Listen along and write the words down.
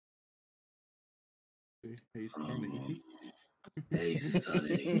Hey, Sonny. Hey,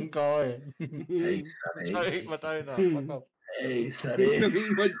 Sonny. Go away. Hey, Sonny. Don't eat my donut. Fuck off. Hey, Sonny. Don't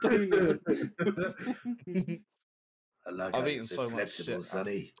eat my donut. I like I've how eaten you're so so much flexible, shit,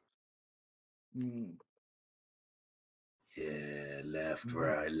 Sonny. Mm. Yeah, left,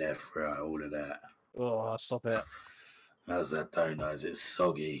 right, all of that. Oh, stop it. How's that donut? Is it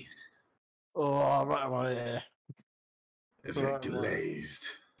soggy? Oh, right about here. Is it Right, glazed?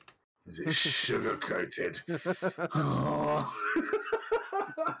 Is it sugar coated? Oh.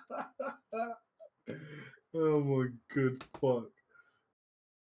 Oh my good fuck.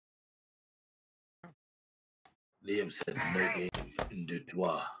 Liam said no game de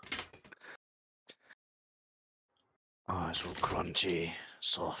toi. Oh, it's all crunchy,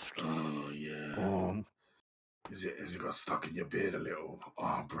 soft. Oh yeah. Oh. Is it got stuck in your beard a little?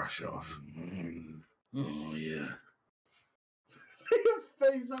 Oh, brush it off. Oh yeah. His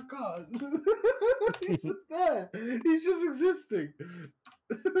face, I can't. He's just there. He's just existing.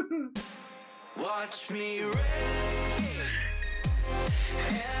 Watch me rain,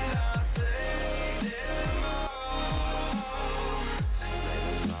 and I'll save them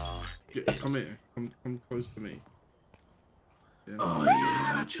all. Come here. Come close to me. Yeah. Oh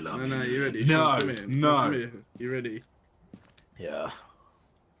yeah, chill out. No, you ready? No, come here. no. Come here. You ready? Yeah.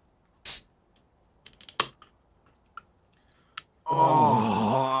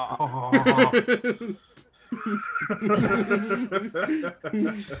 Oh.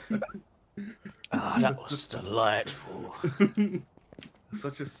 Ah, that was delightful.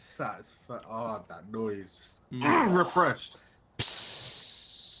 Such a satisfying. Oh, that noise. Just refreshed.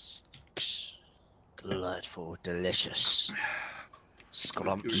 Psst. Delightful, delicious.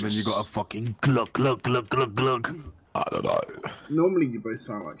 Scrumptious. And then you got a fucking glug, glug, glug, glug, glug. I don't know. Normally you both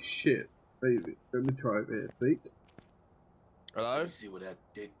sound like shit. Baby, let me try it here. Speak. Hello? Let me see what that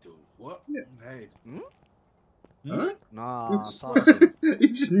dick do. What? Yeah. Hey. Huh? Nah, He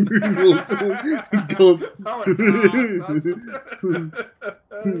just moved all God.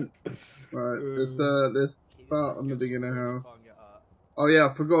 Right, let's start on the beginner how. Oh yeah,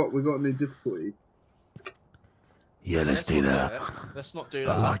 I forgot we got a new difficulty. Yeah, let's do that. Let's not do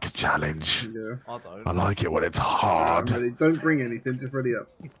that. I like a challenge. Yeah. I don't. I like it when it's I'm hard. ready. Don't bring anything, just ready up.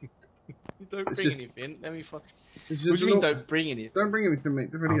 You don't It's bring just- anything. Let me fuck. It's What do just you mean? not- Don't bring anything? Don't bring anything,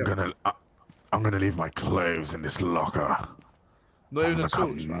 mate. Just ready up. I'm gonna leave my clothes in this locker. Not even a I'm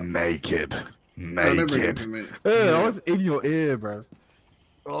torch, come man. naked. Don't bring Naked. anything, mate. Hey, I was in your ear, bro.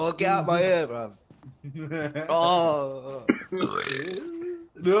 Oh, get out my ear, bro. Oh.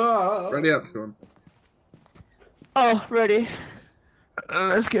 No. Ready up, Sean. Oh, ready.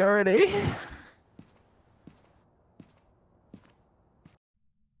 Let's get ready.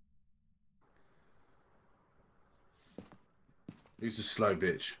 Who's the slow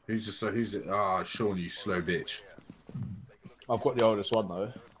bitch? Who's the Sean, you slow bitch. I've got the oldest one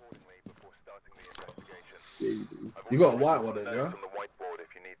though. Yeah, you do. You got a white one in, yeah?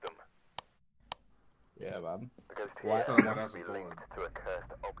 Yeah, man. White. Oh, well, that's important.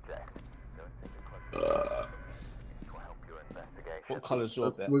 What colour's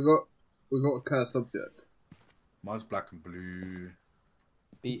your bit? We got a cursed object. Mine's black and blue.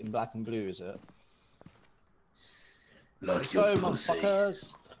 Beating black and blue, is it? Like Let's your go, pussy.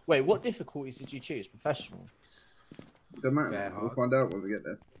 motherfuckers. Wait, what difficulties did you choose? Professional? Don't matter. Fair We'll hard. find out when we get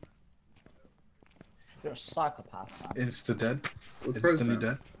there. You're a psychopath, man. Insta dead. What's Instantly president?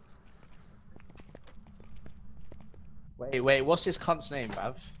 dead. Wait, what's this cunt's name,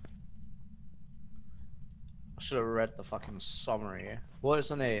 bruv? I should have read the fucking summary. What is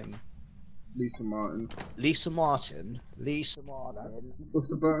her name? Lisa Martin. Lisa Martin. Lisa Martin. What's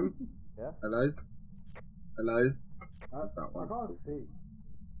the button? Yeah. Hello? Hello? That's that one.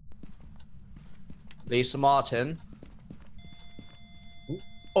 Lisa Martin.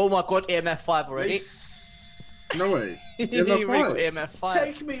 Oh my god, EMF 5 already. No way. You EMF already 5? got EMF 5.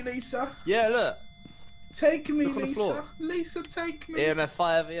 Take me, Lisa. Yeah, look. Take me, Look on the floor. Lisa. Lisa, take me. EMF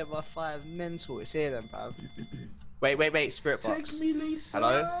 5, EMF 5, mental. It's here then, bruv. Wait, Spirit Box. Take me, Lisa.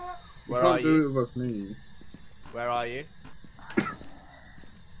 Hello? Where You are can't do you? it with us, me. Where are you?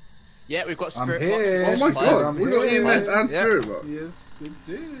 Yeah, we've got I'm Spirit here. Box. Oh my Fine, god, I'm we got here. EMF and Yeah. Spirit Box. Yes, you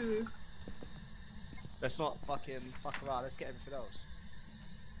do. Let's not fuck around, let's get everything else.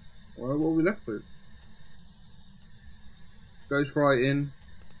 Well, what are we left with? Ghostwriting.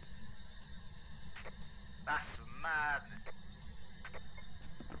 That's mad.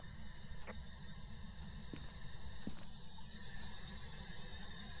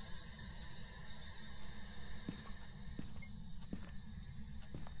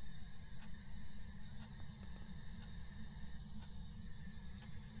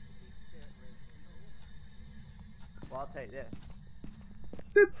 Well, I'll take this.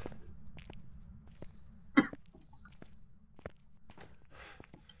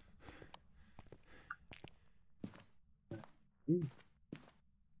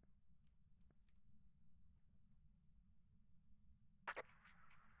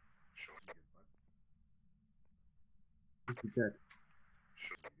 He's dead.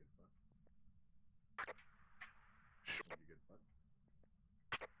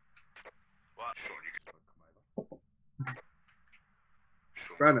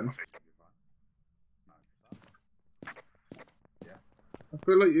 Brandon. I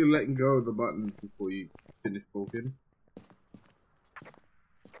feel like you're letting go of the button before you finish talking.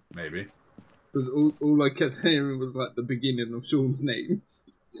 Maybe. Because all I kept hearing was like the beginning of Sean's name.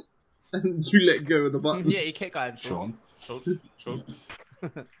 And you let go of the button. Yeah, you kept going, Sean. Sean. A,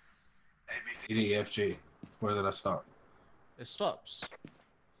 B, C, D, E, F, G. Where did I start? It stops.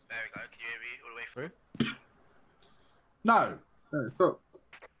 There we go. Can you hear me all the way through? No. No, stop.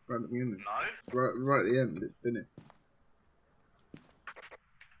 Right at the beginning. No. Right at the end, it's finished.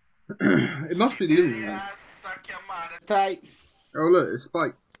 It must be living. Tight. Oh look, it's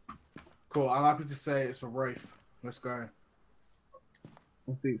Spike. Cool, I'm happy to say it's a Wraith. Let's go.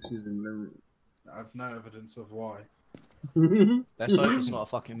 I think she's in living. I have no evidence of why. Let's hope it's not a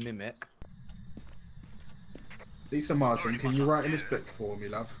fucking mimic. Lisa Martin, can you write in this book for me,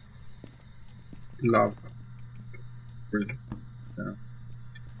 love? Love. Yeah.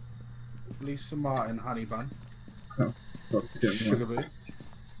 Lisa Martin, honey bun. Oh, fuck, yeah, Sugar boo.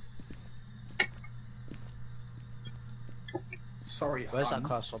 Sorry, Where's hun. that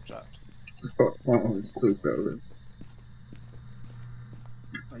cursed object? oh, it's too better.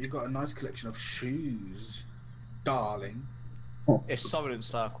 Oh, you've got a nice collection of shoes, darling. It's someone in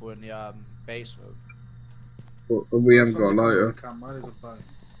circle in the basement. Well, we haven't got a Somebody lighter. over the camera, there's a bone.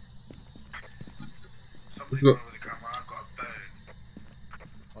 Somebody Look. over the camera, I've got a bone.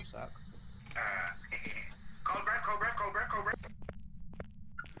 What's that? Cold breath.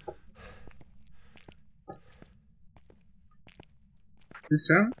 This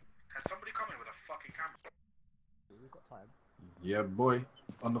channel? Can somebody come in with a fucking camera? We've got time. Yeah, boy.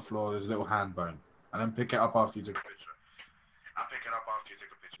 On the floor, there's a little hand bone. And then pick it up after you took a picture. I'll pick it up after you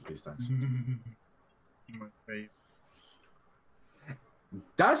take a picture, please, thanks. My fave.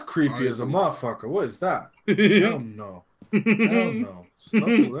 That's creepy as a motherfucker. What is that? Hell no. Hell no. Stop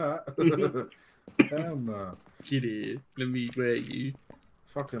all that. Hell no. Kitty, let me wear you.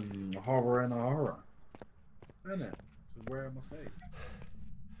 Fucking horror and a horror. Isn't it? Just wearing my face.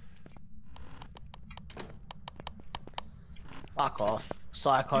 Fuck off.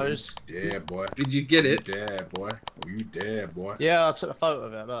 Psychos. Yeah, boy. Did you get it? You there, boy. You there, boy. Yeah, I took a photo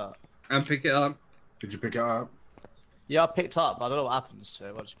of it, look. And pick it up. Did you pick it up? Yeah, I picked up, but I don't know what happens to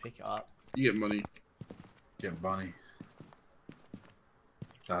it once you pick it up. You get money. Get bunny.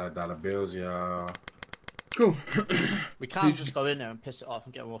 Dollar bills, yeah. Cool. We can't just go in there and piss it off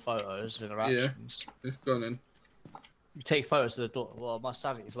and get more photos of interactions. It's gone in. You take photos of the door. Well, my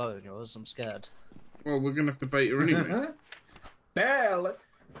sanity's lower than yours. I'm scared. Well, we're gonna have to bait her anyway. Barely.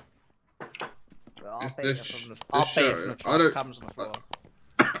 Well, I'll If pay this- it from the, this I'll pay show- it from the I truck. don't- Cameras on the floor.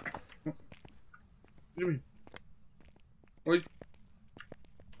 What do you mean? Why?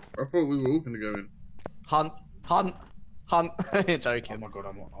 I thought we were all gonna go in. Hunt. You're Oh joking. my god,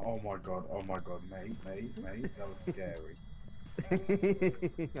 oh my god, mate, that was scary.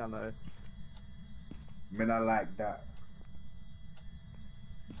 I know. Man, I like that.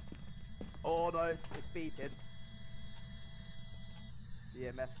 Oh no, it's beeping. The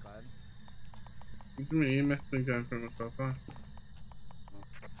EMF going. What do you mean? You must have been going for myself, huh?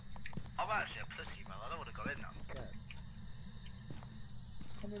 I'm actually a pussy, man. I don't want to go in now.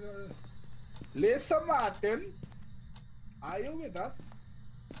 I'm scared. Lisa Martin, are you with us?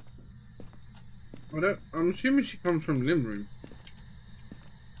 I'm assuming she comes from living room.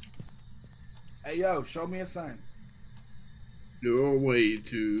 Hey yo, show me a sign. You're way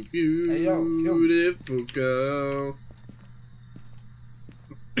too Hey, yo, kill me. beautiful, girl.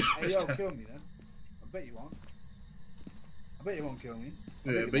 Hey yo, kill me then. I bet you won't. I bet you won't kill me.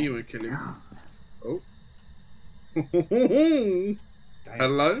 Yeah, but you won't kill him. Oh. Damn.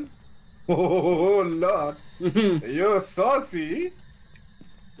 Hello? Oh lord. You're saucy.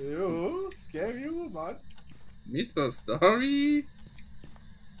 You scary woman. Mr. Story?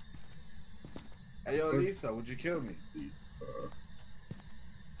 Hey yo, Lisa, would you kill me?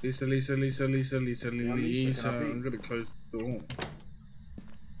 Lisa. Lisa, can I be? I'm gonna close the door.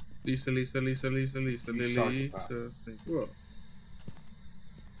 Lisa. You psychopath. What?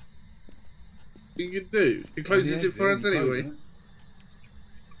 What you can do? She closes it for us anyway.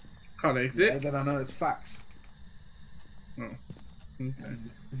 Can't Yeah, exit. then I know it's facts. Oh. Okay.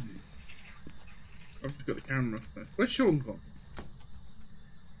 I've just got the camera. So. Where's Sean gone?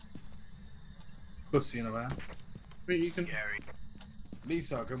 Pussy in a van. Wait, you can.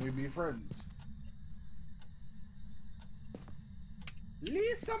 Lisa, can we be friends?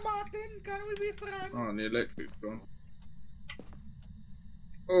 Lisa Martin, can we be friends? Oh, and the electric's gone.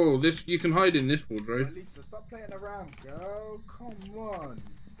 Oh, this you can hide in this wardrobe. Lisa, stop playing around, girl. Come on.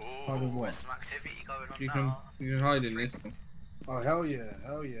 Oh, there's some activity going on You now. can hide in this one. Oh, hell yeah,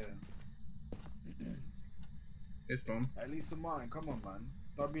 hell yeah. This one. Hey, Lisa Martin, come on, man.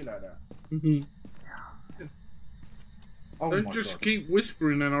 Don't be like that. Oh Don't my just God. keep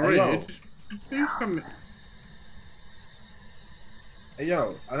whispering in our Hey, ear. yo. Just do something. Hey,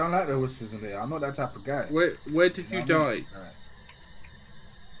 yo, I don't like the whispers in there. I'm not that type of guy. Where did you die? Alright.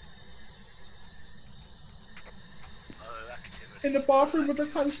 Oh, activity. In the bathroom with a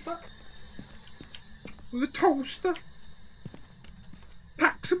toaster. With a toaster.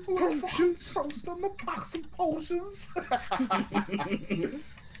 Pack some potions. Toaster, my packs and potions.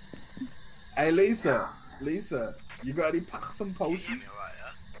 Hey, Lisa. Lisa, you got any packs and Can you hear potions? me alright,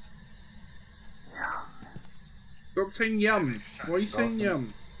 yeah? Stop saying yum. Why are you saying Awesome.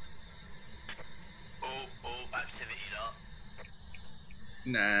 yum? Oh, activity up.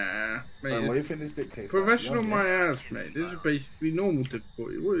 Nah, Hey, what do mate. you think this dictates? Professional like? my ass, mate. This is basically normal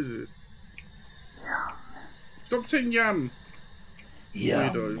difficulty. What is it? Stop saying yum.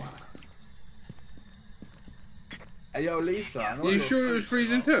 Weirdos. Hey, yo, Lisa. I know Are you you're sure it free. was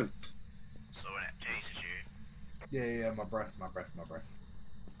freezing temps? So when it chases you, Yeah, my breath.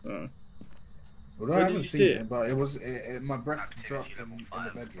 Oh. Well, Where I did haven't you seen see it, it? but it was my breath Activity dropped level in the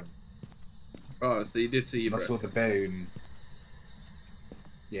 5. bedroom. Oh, so you did see your I breath. saw the bone.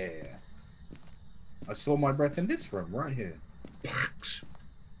 Yeah. I saw my breath in this room right here.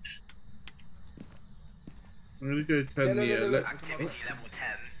 I'm gonna go turn the look. activity level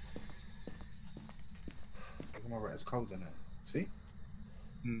 10. Look at my breath. It's cold in it. See?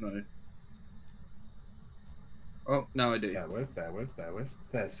 No. Oh, now I do. Bear with.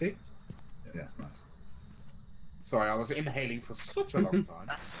 There, see? Yeah, nice. Sorry, I was inhaling for such a long time.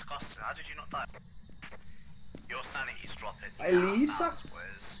 That's disgusting. How did you not die? Your sanity's dropping. Hey, Lisa.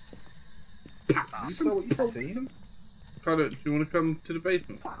 You saw what you seen? Carlo, do you want to come to the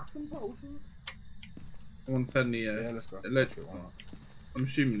basement? I want to turn the Yeah, let's go. electric Okay, why on. not? I'm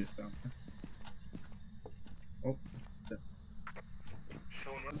assuming it's down. Oh,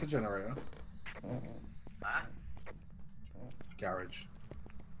 Sean, What's the generator? huh? Garage.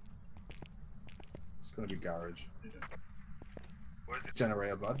 It's gonna be garage. Where's the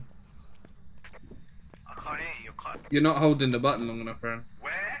Generator, bud. I can't hear you. you're not holding the button long enough, Aaron.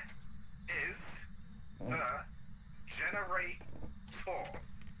 Where is the generator?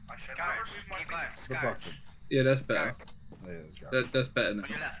 I should remove my The button. Yeah, that's better. Yeah, it's garage. That's better now. On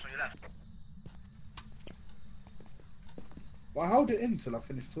your left. Well, I hold it in till I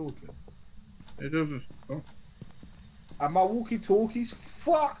finish talking. It doesn't. Oh. And my walkie-talkie's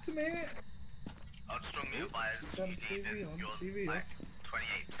fucked, mate. I'd strongly advise She's on you TV, leaving on your TV, like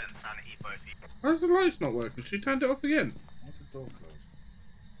 28% sanity both of you. Why's the lights not working? She turned it off again. What's the door closed?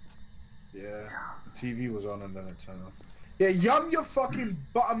 Yeah, the TV was on and then it turned off. Yeah, yum your fucking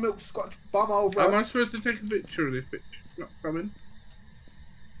buttermilk scotch bumhole, bro. Am I supposed to take a picture of this bitch? Not coming.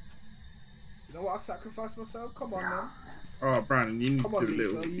 You know what? I sacrificed myself. Come on, man. Oh, Brandon, you need Come to on, do a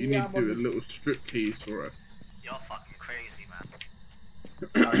little. Lisa. You Yeah, need I'm to on do a this. little strip tease for us. You're fucking crazy, man.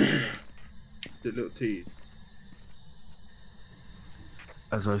 Do a little tease.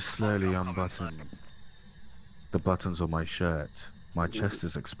 As I slowly unbutton the buttons on my shirt, my chest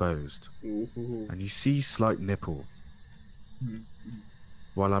is exposed, Ooh. and you see slight nipple.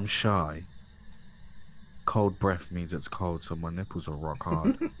 While I'm shy, cold breath means it's cold, so my nipples are rock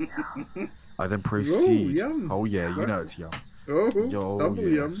hard. I then proceed. yum. Oh yeah, you know it's yum. Oh, Yo, double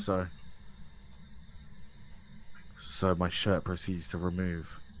yeah. yum. So my shirt proceeds to remove.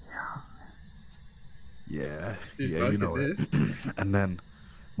 Yeah, She's yeah, you know liking it. And then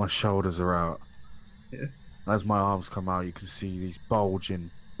my shoulders are out. Yeah. As my arms come out, you can see these bulging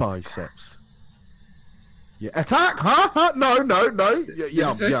biceps. Yeah, attack, huh? No. Yeah,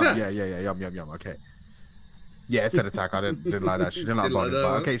 yum, say yum, attack? yeah, yum. Okay. Yeah, it said attack. I didn't like that. She didn't like Didn't like boning. that, But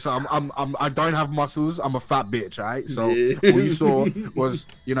huh? okay, so I don't have muscles. I'm a fat bitch, alright? So Yeah. all you saw was,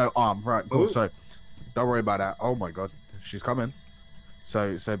 arm. Right, cool. Oh. So don't worry about that. Oh my god, she's coming.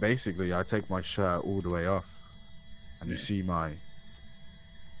 So basically, I take my shirt all the way off, and you see my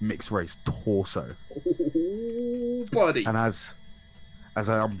mixed race torso. Oh, buddy. And as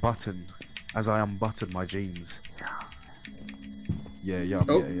I unbutton my jeans, Yeah.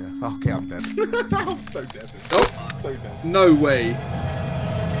 Oh. Yeah. Okay, I'm dead. I'm so dead. Oh, So dead. no way.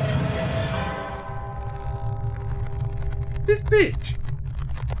 This bitch.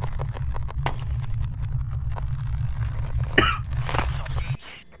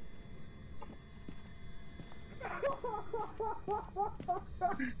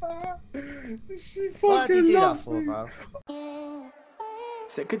 She What did fucking you do that loves for, me. bro?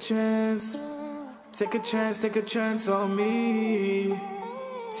 Take a chance, take a chance, take a chance on me.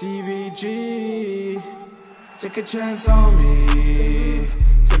 TBG, take a chance on me,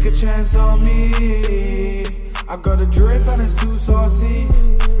 take a chance on me. I got a drip and it's too